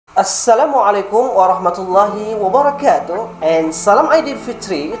Assalamualaikum warahmatullahi wabarakatuh, and Salam Aidil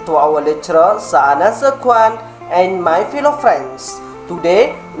Fitri to our lecturer Sa'ana Sekwan and my fellow friends.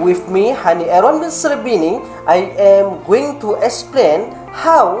 Today with me HANI ERWAN bin SARBINI, I am going to explain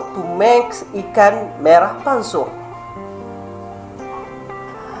how to make ikan merah pansuh.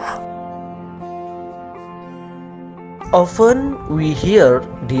 Often we hear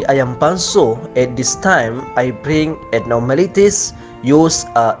the ayam pansuh. At this time, I bring abnormalities. Use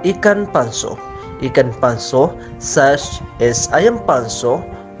ikan pansuh. Ikan pansuh, such as ayam pansuh,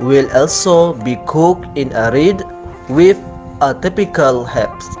 will also be cooked in a reed with a typical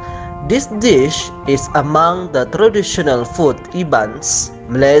herbs. This dish is among the traditional food Ibans,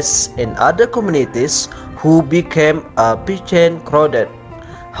 Malays, and other communities who became proficient crowded.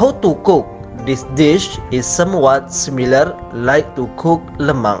 How to cook? This dish is somewhat similar like to cook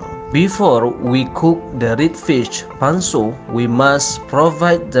lemang. Before we cook the red fish pansuh, we must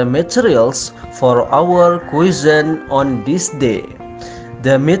provide the materials for our cuisine on this day.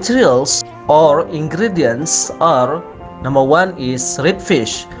 The materials or ingredients are: number 1 is red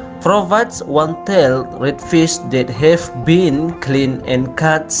fish. Provide one tail red fish that have been cleaned and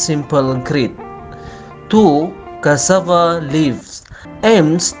cut simple grid. 2. Cassava leaves.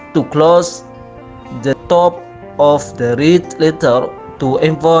 Aims to close the top of the reed letter to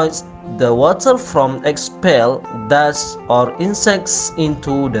avoid the water from expel dust or insects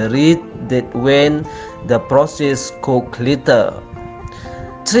into the reed that when the process cook later.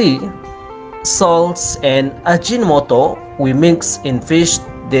 3. Salts and Ajinomoto we mix in fish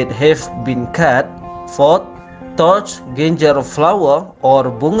that have been cut. 4. Torch, ginger flower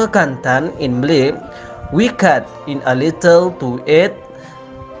or bunga kantan in Malay we cut in a little to add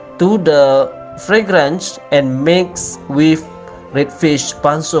to the fragrance and mix with red fish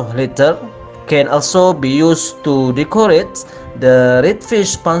pansuh later. Can also be used to decorate the red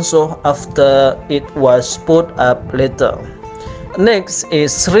fish pansuh after it was put up later. Next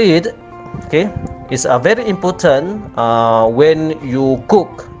is reed. Okay, it's a very important when you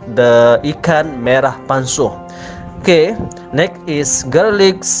cook the ikan merah pansuh. Okay, next is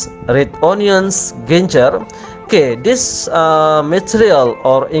garlics, red onions, ginger. Okay, this material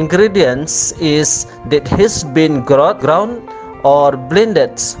or ingredients is that has been ground or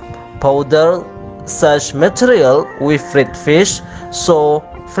blended. Powder such material with red fish, so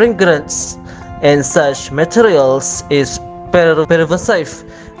fragrance and such materials is pervasive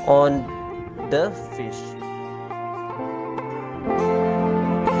on the fish.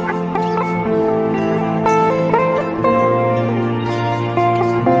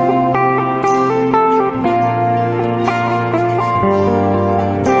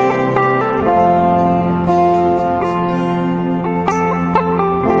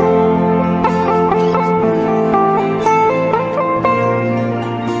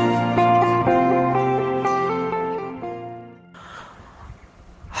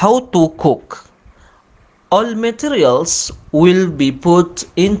 How to cook? All materials will be put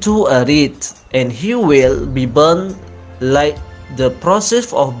into a reed and he will be burned like the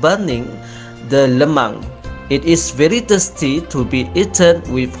process of burning the lemang. It is very tasty to be eaten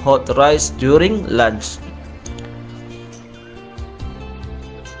with hot rice during lunch.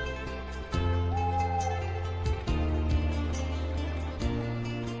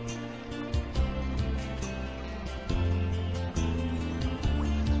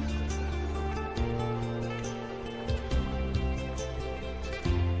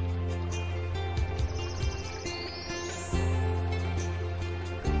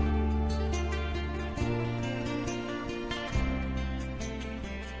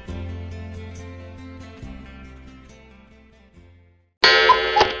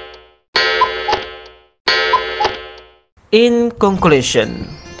 In conclusion,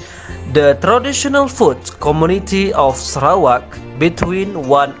 the traditional food community of Sarawak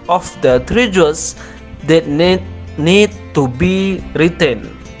between one of the treasures that need to be retained.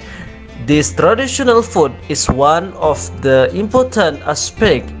 This traditional food is one of the important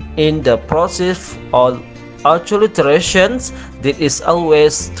aspects in the process of acculturations that is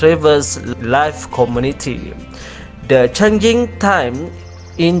always traverse life community. The changing time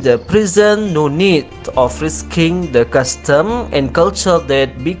in the present, no need of risking the custom and culture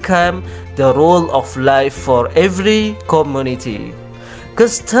that become the role of life for every community.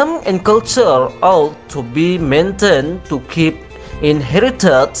 Custom and culture ought to be maintained to keep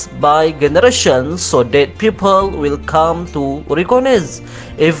inherited by generations so that people will come to recognize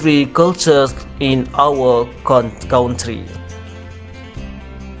every culture in our country.